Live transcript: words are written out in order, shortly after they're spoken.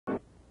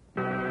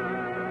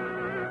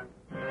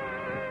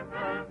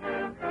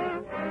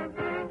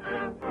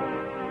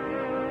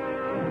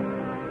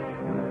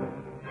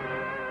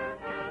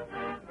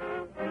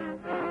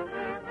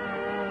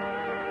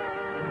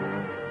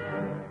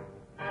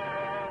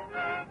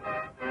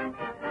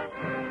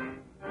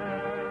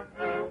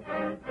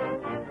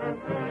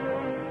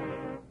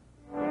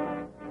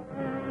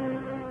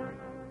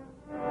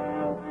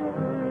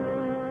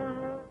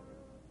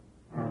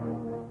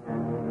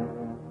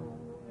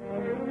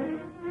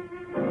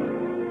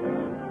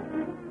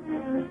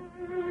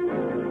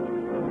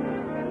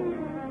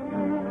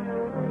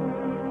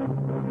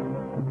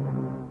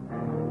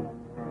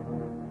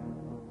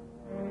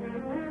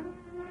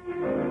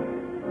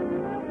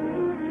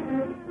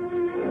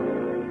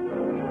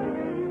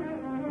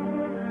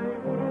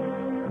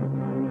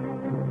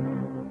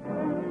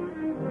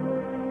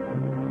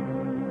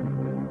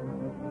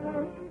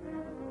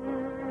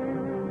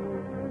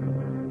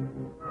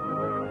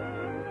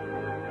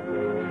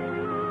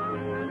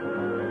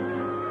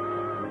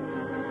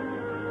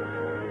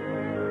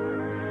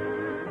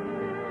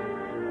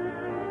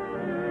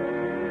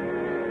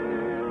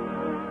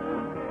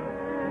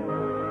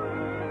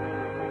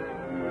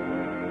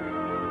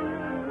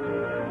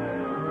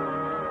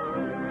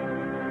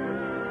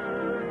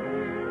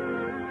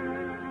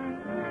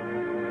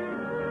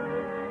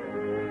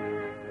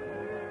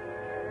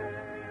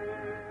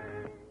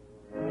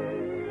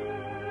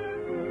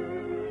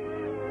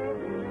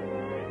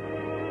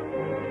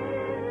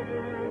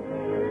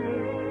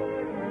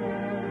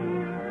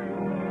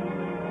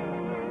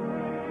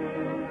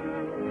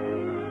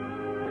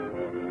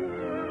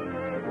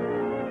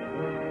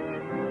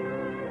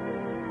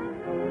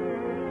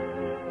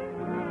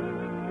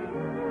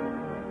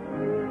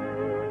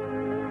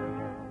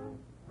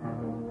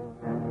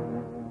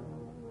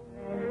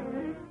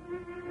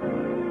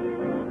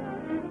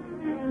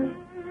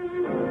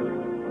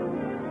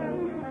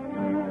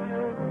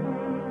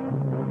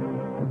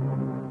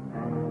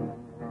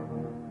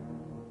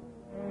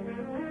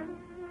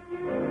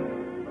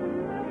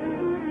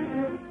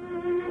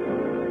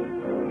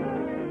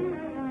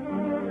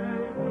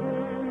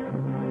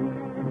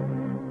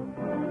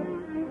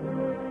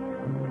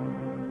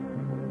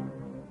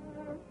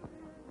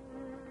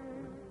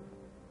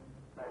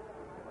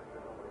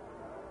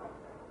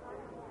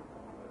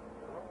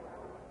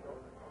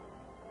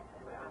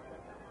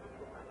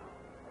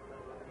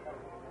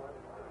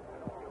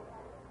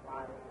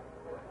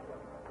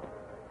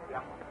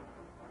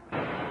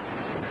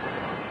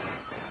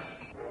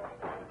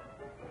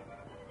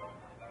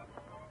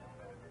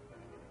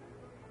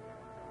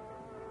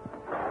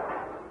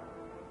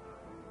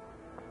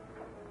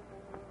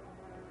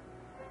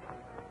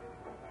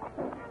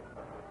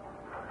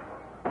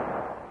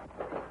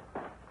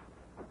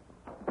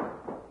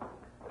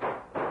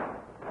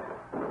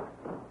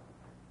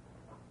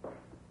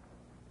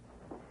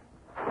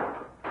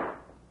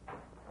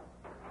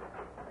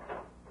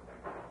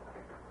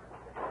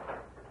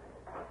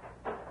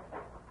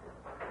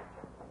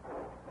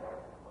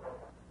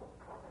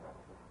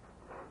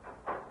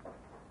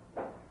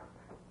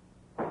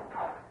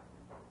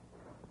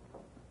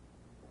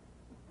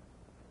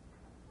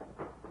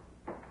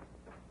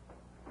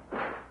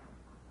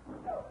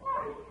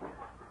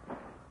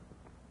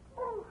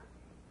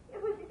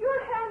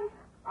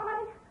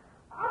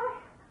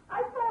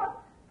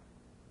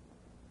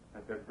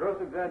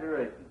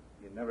exaggeration.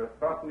 You never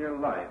thought in your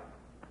life.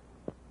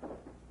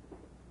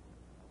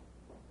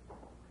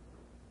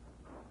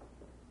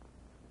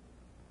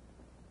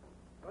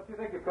 Don't you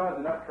think you caused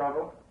enough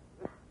trouble?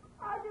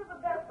 I do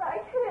the best I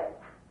can.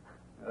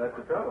 That's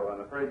the trouble.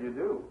 I'm afraid you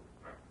do.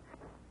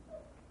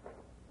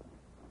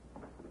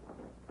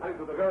 Hurry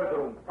to the girls'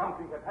 room.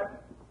 Something has happened.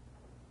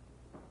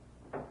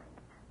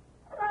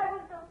 I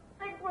was just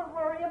sick with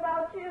worry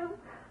about you.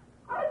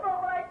 I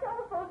thought when I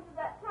telephoned you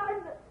that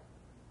time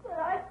that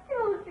I'd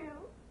killed you.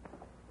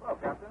 Hello,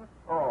 Captain.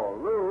 Oh,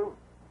 Lou.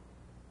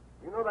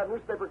 You know that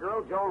newspaper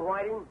girl, Joan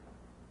Whiting?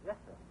 Yes,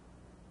 sir.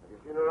 Have you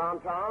seen her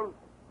around town?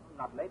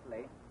 Not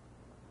lately.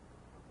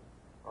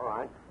 All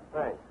right.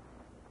 Thanks.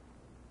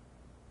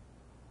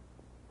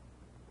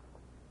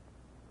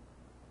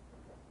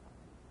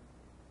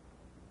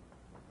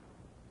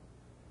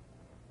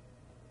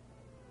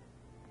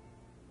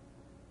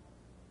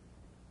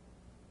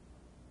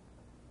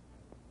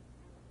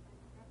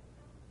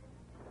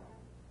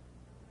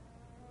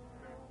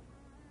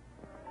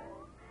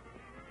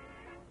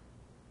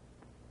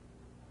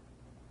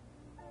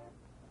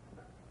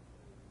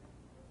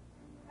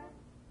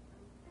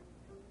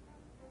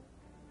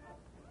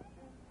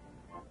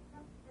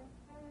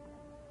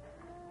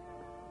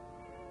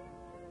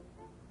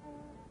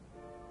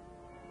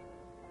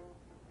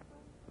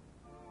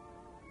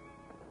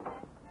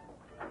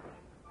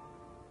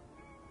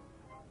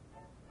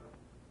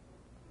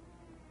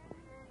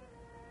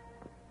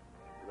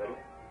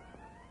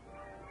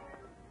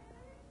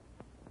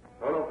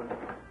 All open. Give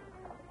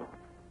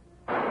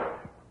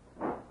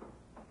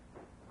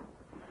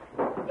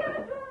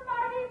it to him,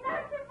 Marty.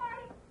 That's it,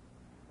 Marty.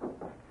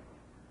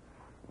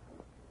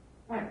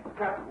 Why,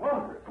 Captain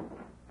Walters.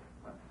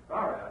 I'm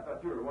sorry. I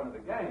thought you were one of the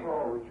gang.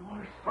 Oh,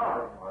 you're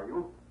sorry, are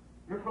you?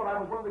 You thought I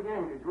was one of the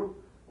gang, did you?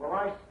 Well,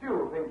 I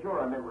still think you're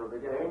a member of the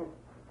gang.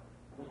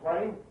 Miss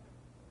Whiting,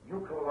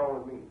 you come along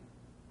with me.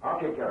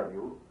 I'll take care of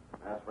you.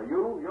 As for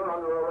you, you're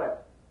under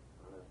arrest.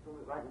 And as soon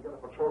as I can get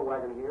a patrol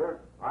wagon here,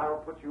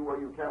 I'll put you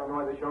where you can't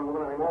annoy this young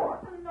woman anymore.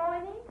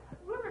 Annoy me?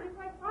 We're really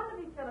quite fond of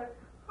each other.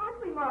 Aren't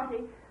we,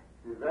 Marty?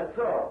 Is that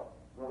so?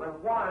 Well, then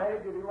why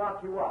did he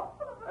lock you up?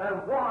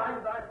 And why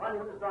did I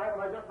find you this night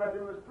when I just left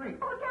him in the street?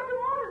 Oh, Captain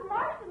Walters,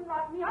 Marty didn't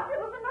lock me up. It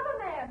was another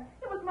man.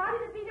 It was Marty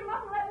that beat him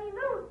up and let me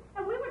loose.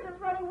 And we were just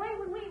running away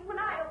when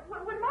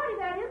Marty,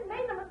 that is,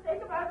 made the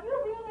mistake about you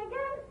being a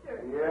gangster.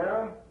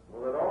 Yeah?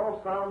 Well, it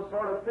all sounds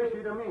sort of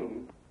fishy to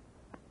me.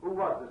 Who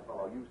was this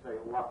fellow you say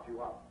locked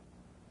you up?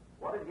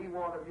 What did he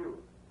want of you?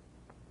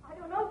 I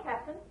don't know,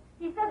 Captain.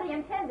 He said they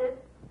intended,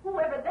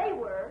 whoever they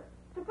were,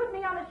 to put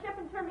me on a ship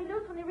and turn me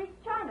loose when they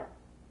reached China.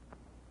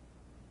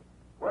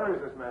 Where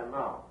is this man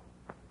now?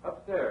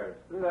 Upstairs,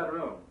 through that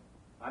room.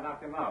 I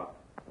knocked him out.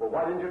 Well,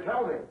 why didn't you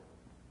tell me?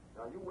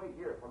 Now, you wait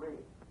here for me.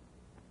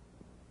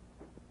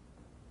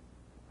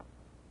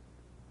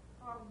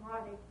 Oh,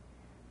 Marty,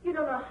 you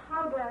don't know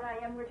how glad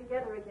I am we're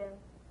together again.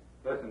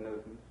 Listen,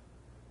 Nuisance.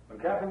 When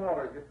Captain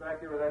Walters gets back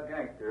here with that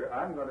gangster,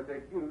 I'm going to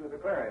take you to the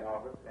clearing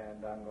office,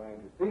 and I'm going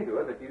to see to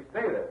it that you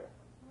stay there.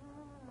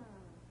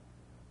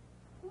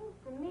 Seems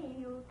to me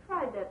you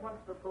tried that once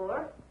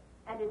before,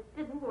 and it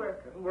didn't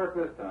work. It'll work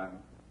this time.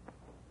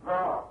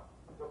 Now,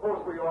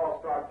 suppose we all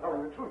start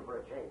telling the truth for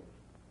a change.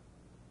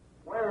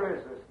 Where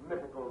is this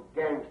mythical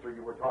gangster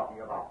you were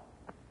talking about?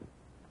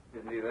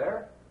 Isn't he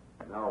there?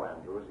 No,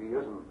 Andrews, he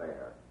isn't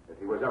there. If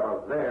he was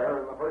ever there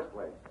in the first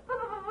place.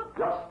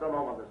 Just a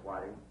moment, Miss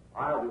Whiting.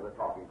 I'll do the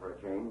talking for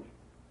a change.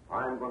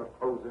 I'm going to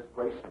close this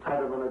place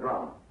tighter than a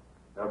drum.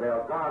 There'll be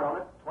a guard on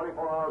it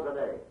 24 hours a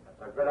day.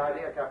 That's a good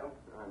idea, Captain.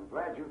 I'm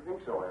glad you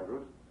think so,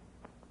 Andrews.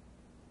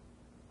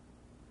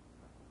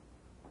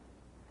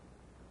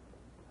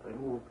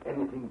 Remove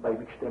anything by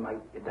which they might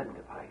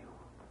identify you.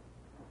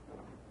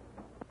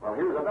 Well,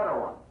 here's a better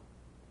one.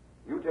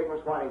 You take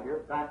Miss Whiting here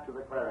back to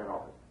the clearing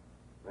office.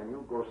 Then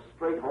you go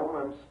straight home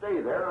and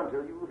stay there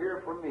until you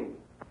hear from me.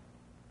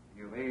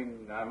 You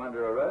mean I'm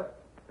under arrest?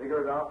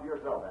 Figure it out for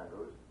yourself,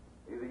 Andrews.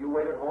 Either you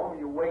wait at home or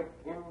you wait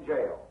in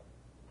jail.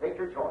 Take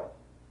your choice.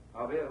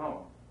 I'll be at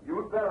home.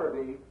 You'd better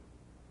be.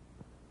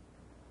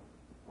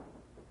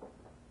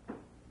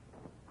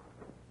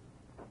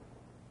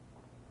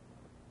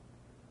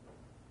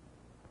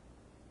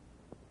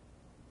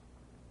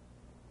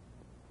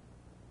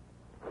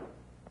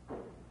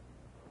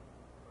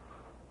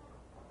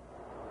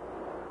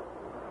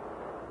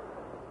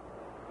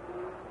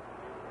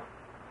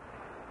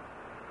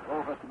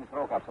 Over to Miss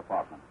Rokoff's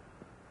apartment.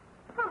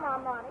 Come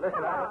on, Marty, Listen,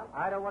 come on.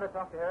 I don't want to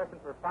talk to Harrison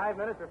for 5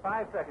 minutes or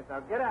 5 seconds. Now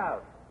get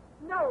out.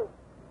 No.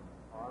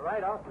 All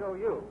right, I'll show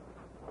you.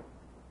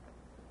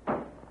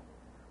 Oh,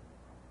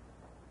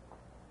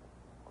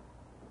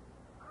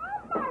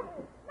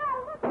 Marty. No,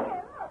 look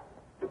here, look.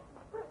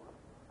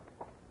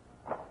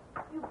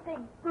 You big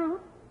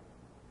brute.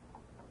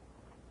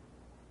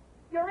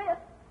 You're it.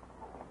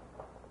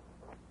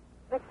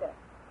 Victor,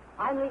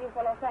 I'm leaving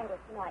for Los Angeles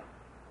tonight.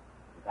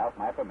 Without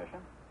my permission.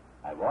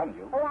 I warned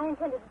you. Oh, I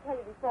intended to tell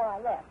you before I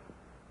left.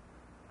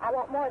 I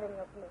want more than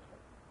your permission.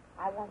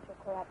 I want your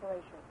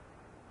cooperation.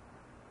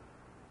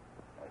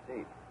 I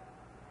see.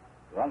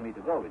 You want me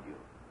to go with you?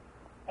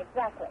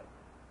 Exactly.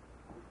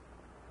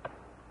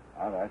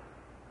 All right.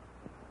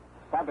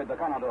 Stop at the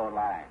Commodore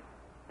line.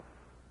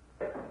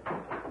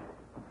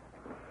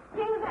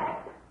 King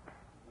back.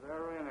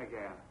 They're in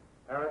again.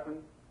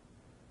 Harrison,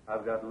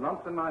 I've got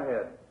lumps in my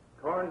head,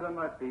 corns on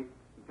my feet,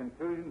 and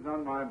contusions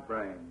on my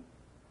brain.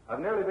 I've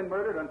nearly been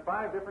murdered on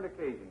 5 different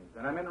occasions,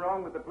 and I'm in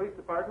wrong with the police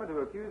department who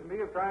accuse me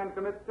of trying to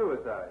commit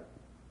suicide.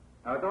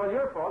 Now, it's all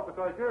your fault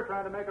because you're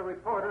trying to make a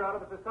reporter out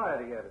of a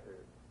society editor.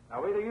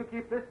 Now, either you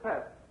keep this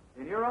pest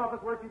in your office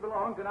where she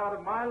belongs and out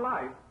of my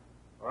life,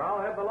 or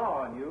I'll have the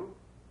law on you.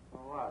 So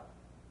what?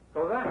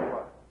 So that's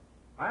what.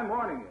 I'm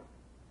warning you.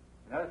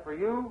 And as for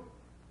you,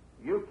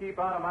 you keep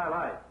out of my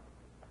life.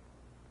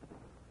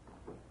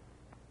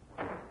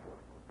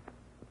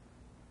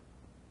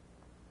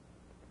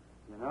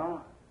 You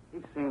know, he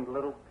seemed a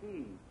little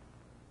peeved.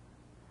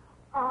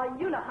 Oh,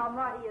 you know how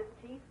Marty is,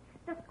 Chief.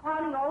 Just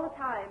clowning all the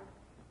time.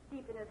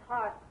 Deep in his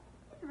heart,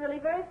 he's really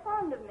very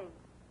fond of me.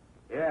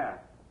 Yeah,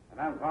 and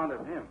I'm fond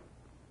of him.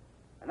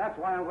 And that's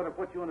why I'm going to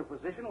put you in a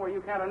position where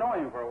you can't annoy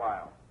him for a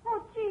while.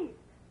 Oh, Chief,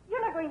 you're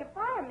not going to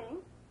fire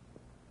me.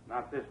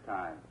 Not this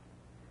time.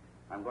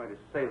 I'm going to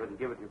save it and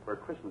give it to you for a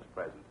Christmas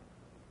present.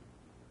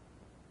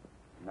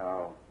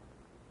 No.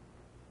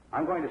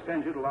 I'm going to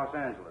send you to Los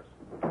Angeles.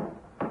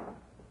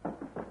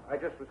 I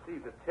just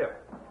received a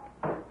tip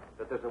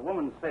that there's a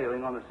woman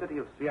sailing on the city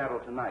of Seattle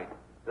tonight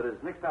that is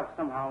mixed up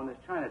somehow in this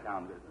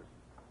Chinatown business.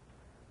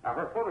 Now,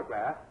 her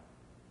photograph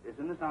is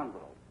in this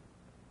envelope.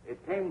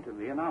 It came to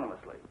me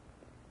anonymously.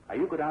 Now,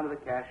 you go down to the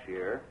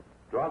cashier,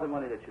 draw the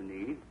money that you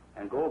need,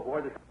 and go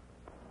aboard the...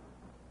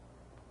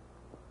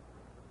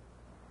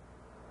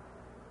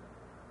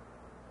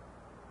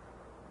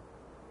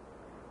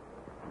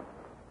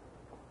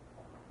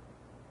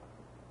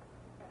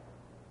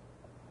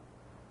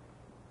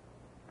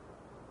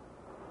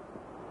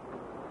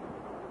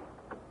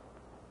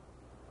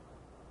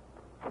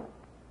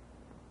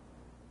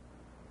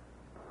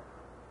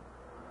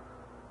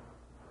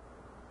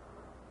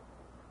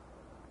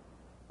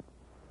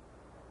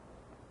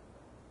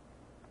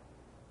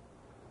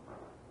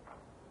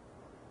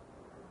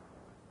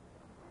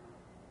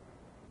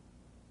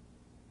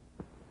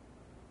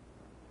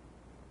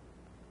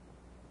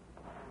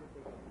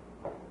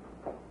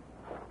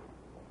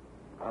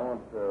 I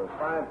want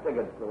 5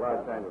 tickets to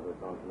Los Angeles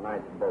on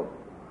tonight's boat.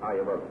 How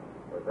you looking?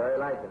 We're very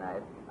light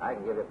tonight. I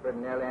can give you pretty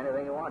nearly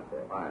anything you want,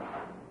 sir. Fine.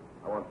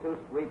 I want 2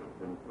 suites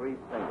and 3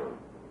 singles.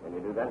 Can you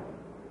do that?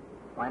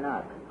 Why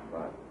not?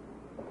 Fine.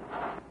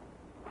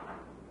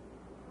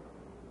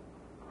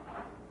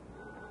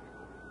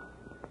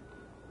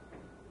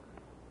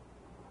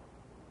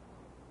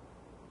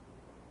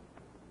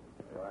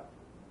 There you are.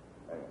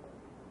 There you go.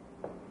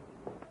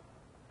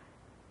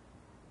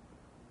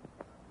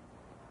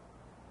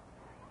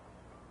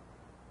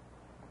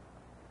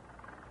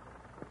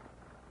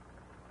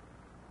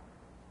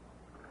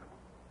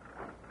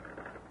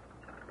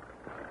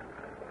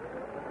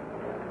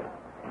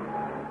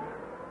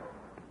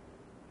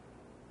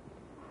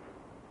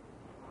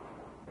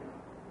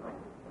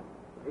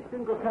 A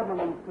single cabin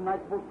on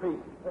tonight's boat, please.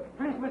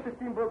 Please, Mr.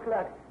 Steamboat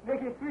Clerk,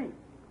 make it 3.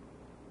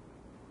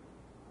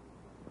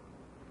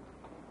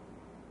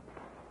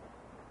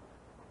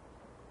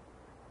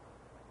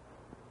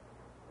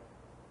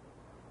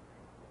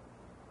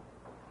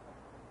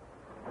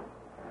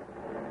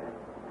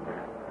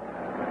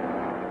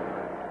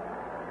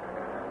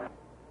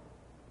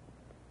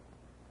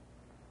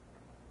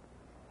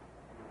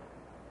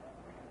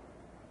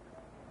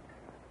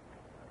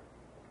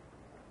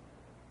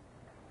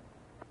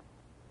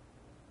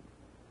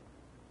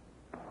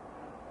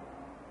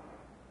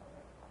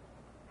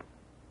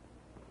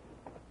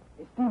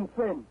 Esteemed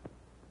friend,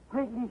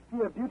 greatly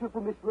fear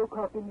beautiful Miss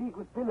Rokoff in league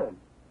with Bela.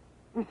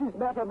 This is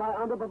matter my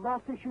honorable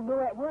master should know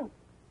at once.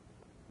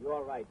 You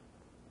are right.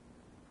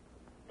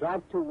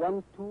 Drive to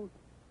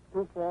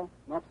 1224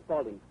 North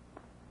Spalding.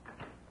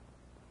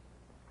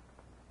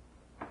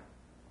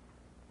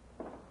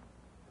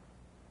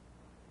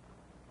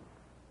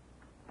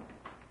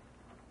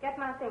 Get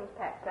my things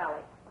packed,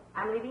 Sally.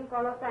 I'm leaving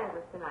for Los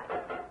Angeles tonight.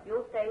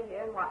 You'll stay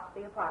here and watch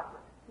the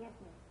apartment. Yes,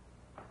 miss.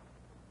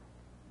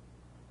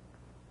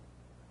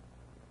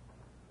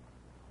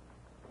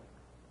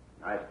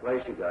 Nice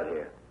place you got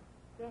here.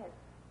 Yes.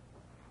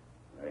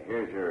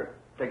 Here's your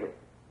ticket.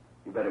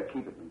 You better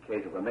keep it in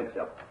case of a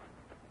mix-up.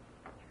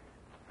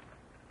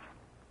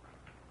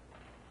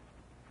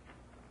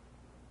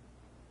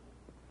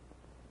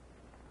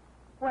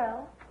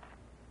 Well,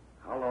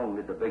 How long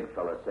did the big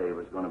fella say he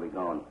was going to be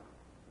gone?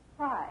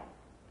 why?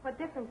 What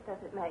difference does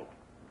it make?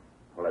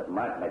 Well, it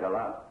might make a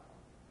lot.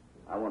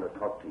 I want to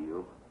talk to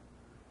you,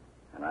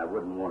 and I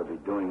wouldn't want to be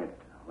doing it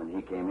when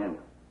he came in.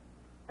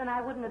 And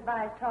I wouldn't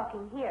advise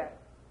talking here.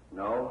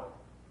 No?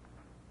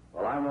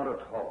 Well, I want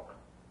to talk.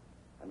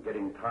 I'm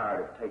getting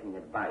tired of taking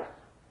advice.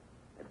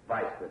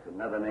 Advice that's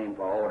another name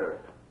for orders.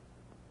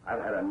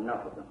 I've had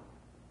enough of them.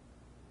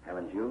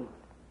 Haven't you?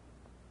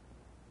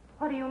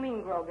 What do you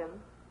mean, Grogan?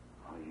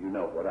 Oh, you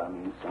know what I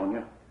mean,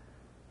 Sonya.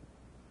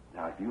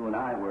 Now, if you and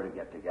I were to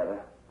get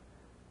together,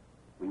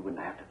 we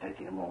wouldn't have to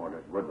take any more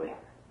orders, would we?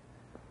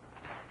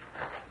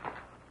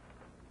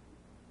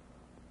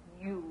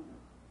 You.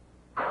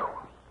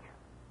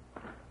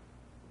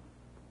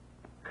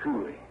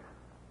 Coolie.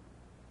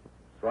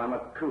 So I'm a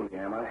coolie,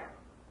 am I?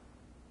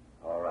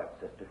 All right,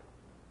 sister.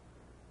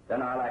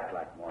 Then I'll act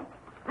like one.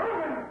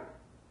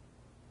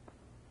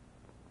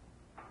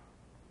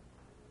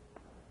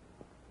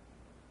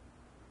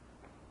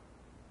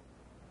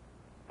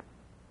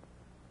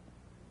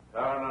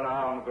 Turn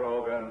around,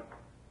 Grogan.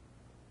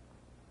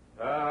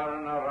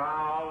 Turn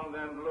around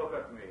and look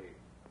at me.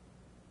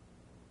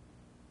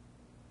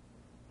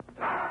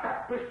 Drop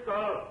that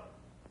pistol!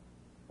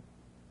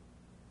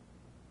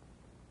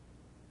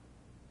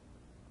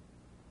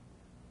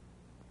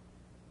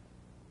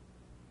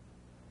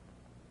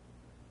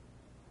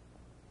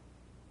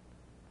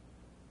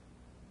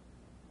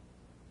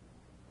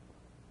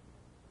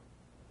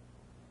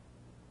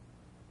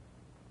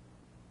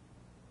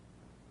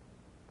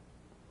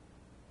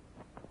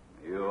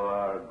 You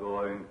are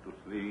going to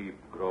sleep,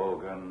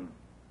 Grogan.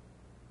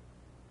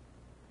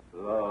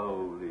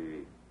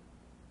 Slowly.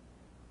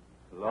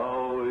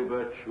 Slowly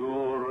but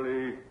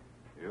surely,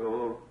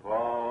 you're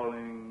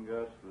falling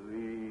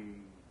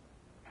asleep.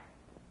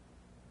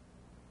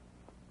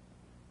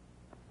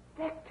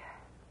 Victor,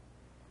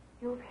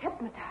 you've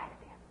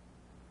hypnotized him.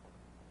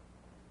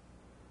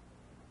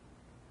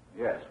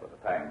 Yes, for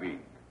the time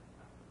being.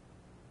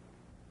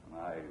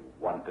 I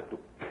wanted to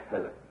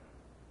kill him.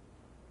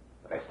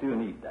 But I still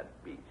need that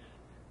beast.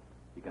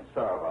 He can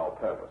serve our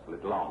purpose a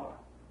little longer.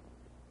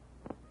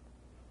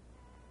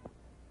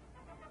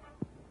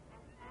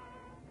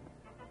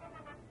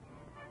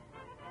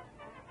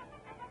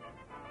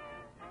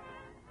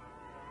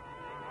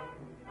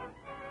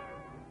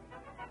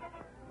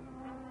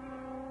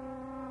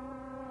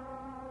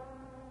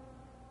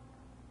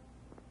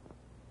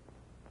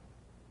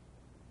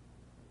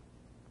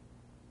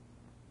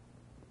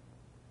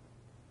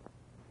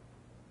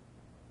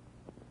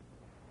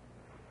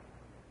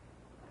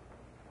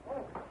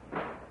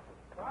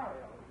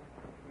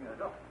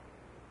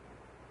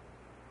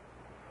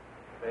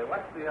 Say,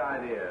 what's the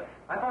idea?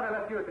 I thought I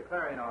left you at the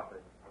Clarion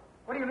office.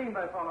 What do you mean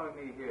by following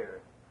me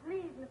here?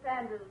 Please, Miss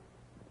Andrews.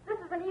 This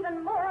is an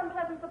even more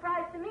unpleasant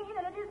surprise to me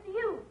than it is to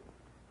you.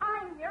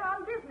 I'm here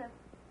on business.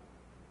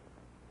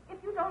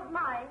 If you don't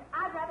mind,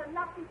 I'd rather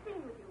not be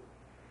seen with you.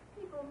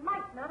 People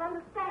might not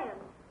understand.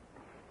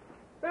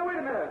 Hey, wait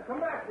a minute. Come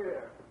back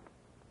here.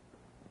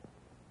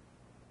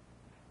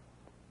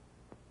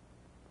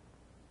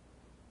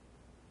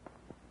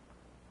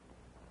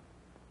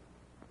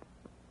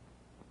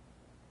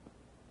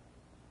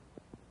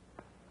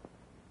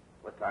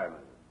 What time is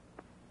it?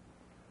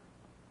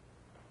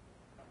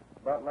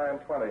 About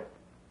 9:20.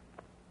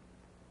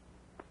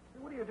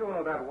 What are you doing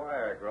with that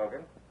wire,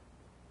 Grogan?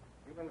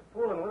 You've been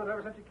fooling with it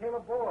ever since you came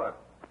aboard.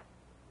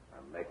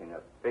 I'm making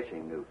a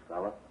fishing noose,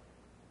 fella.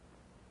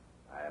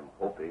 I am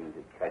hoping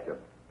to catch a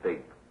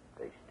big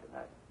fish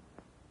tonight.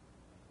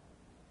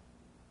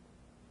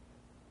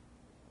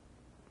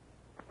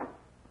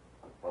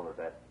 What was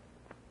that?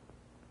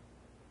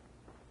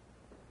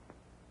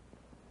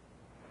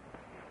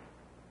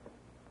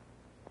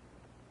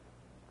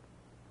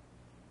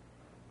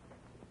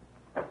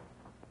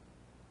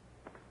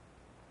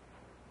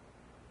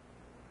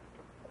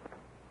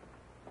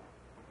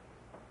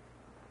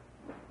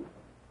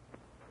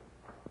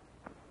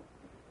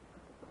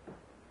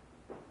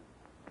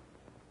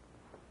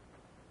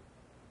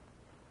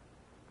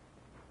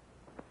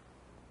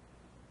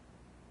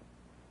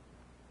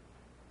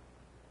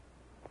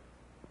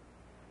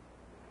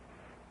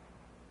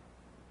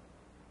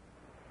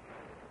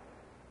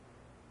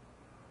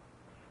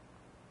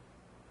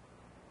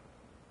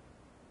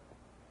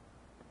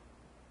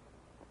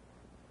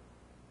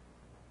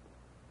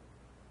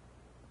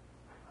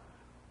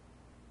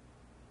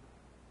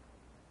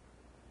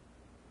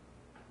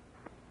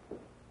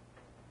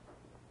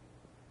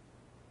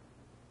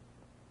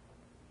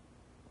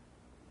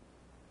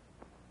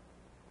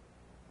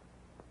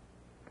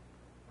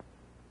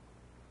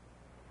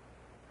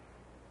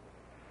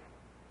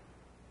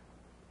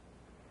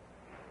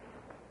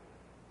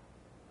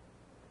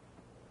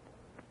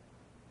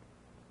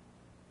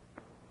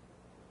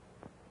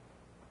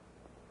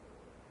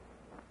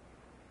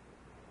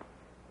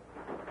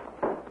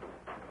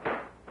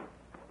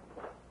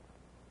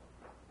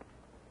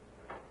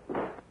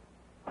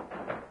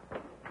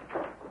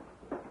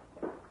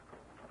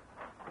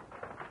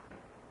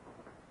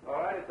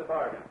 It's a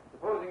bargain.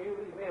 Supposing you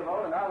leave me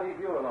alone and I'll leave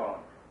you alone.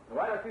 So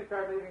why don't you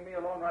start leaving me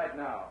alone right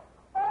now?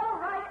 All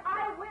right,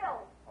 I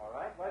will. All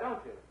right, why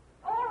don't you?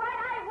 All right,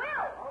 I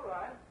will. All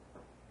right.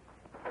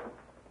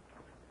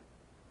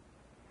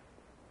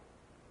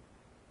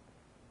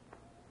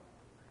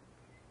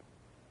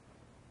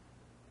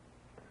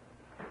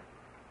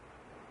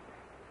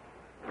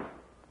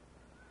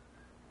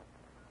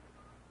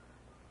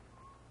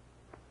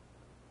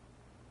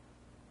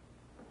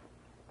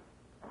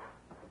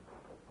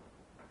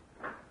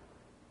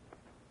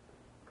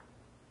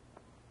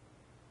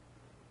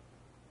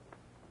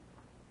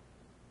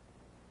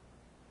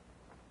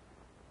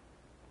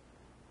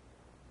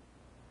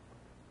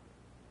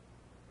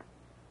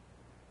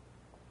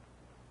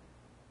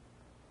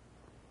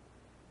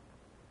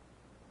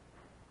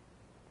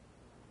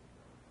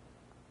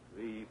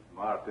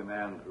 Martin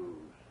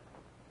Andrews,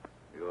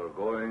 you're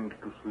going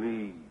to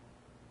sleep.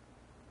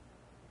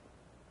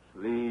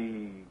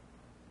 Sleep.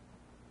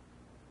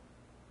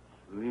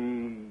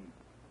 Sleep.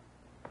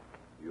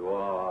 You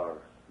are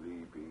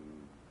sleeping.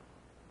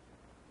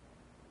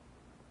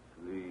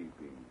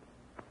 Sleeping.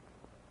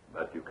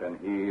 But you can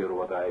hear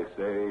what I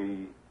say,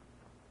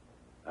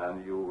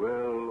 and you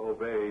will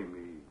obey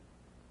me.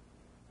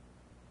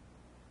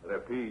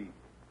 Repeat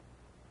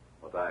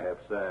what I have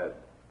said.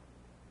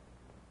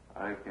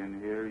 I can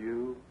hear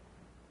you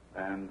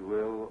and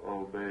will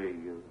obey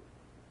you.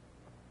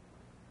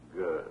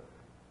 Good.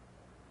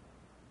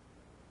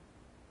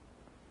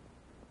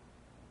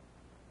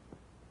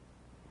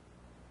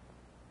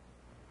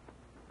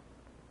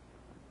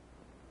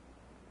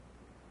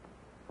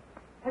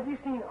 Have you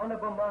seen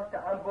Honorable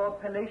Master on board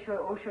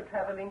Palatial Ocean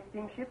traveling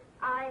steamship?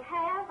 I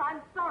have,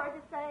 I'm sorry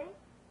to say.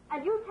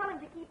 And you tell him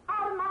to keep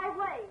out of my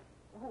way.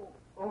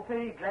 Oh,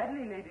 very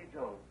gladly, Lady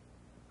Jones.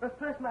 But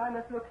first I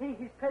must locate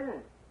his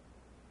presence.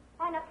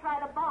 Why not try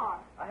the bar?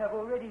 I have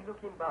already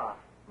looked in bar.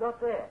 Not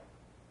there.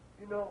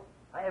 You know,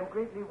 I am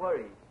greatly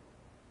worried.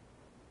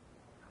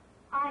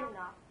 I'm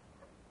not.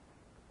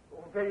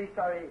 Oh, very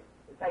sorry.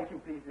 Thank you,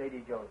 please,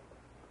 Lady Jones.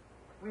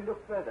 We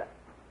look further.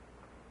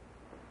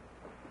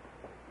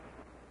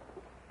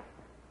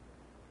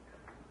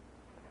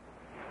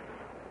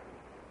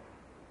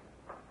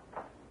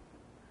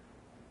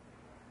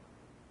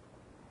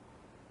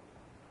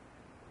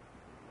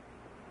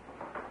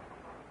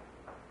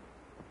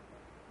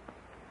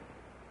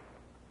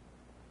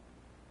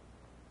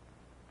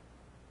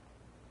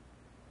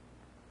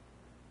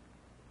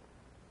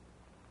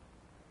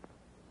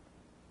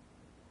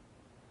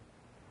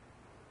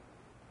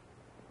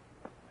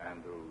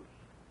 Andrews,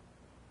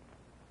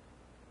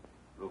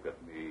 look at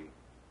me.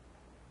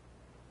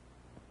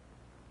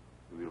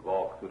 We'll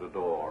walk to the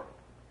door.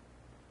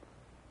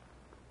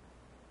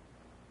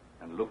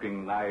 And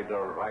looking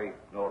neither right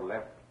nor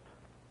left,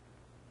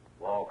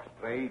 walk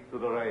straight to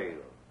the rail.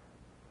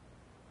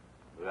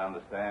 Do you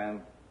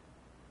understand?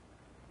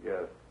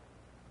 Yes.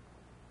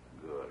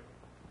 Good.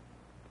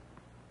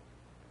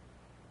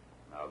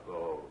 Now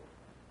go.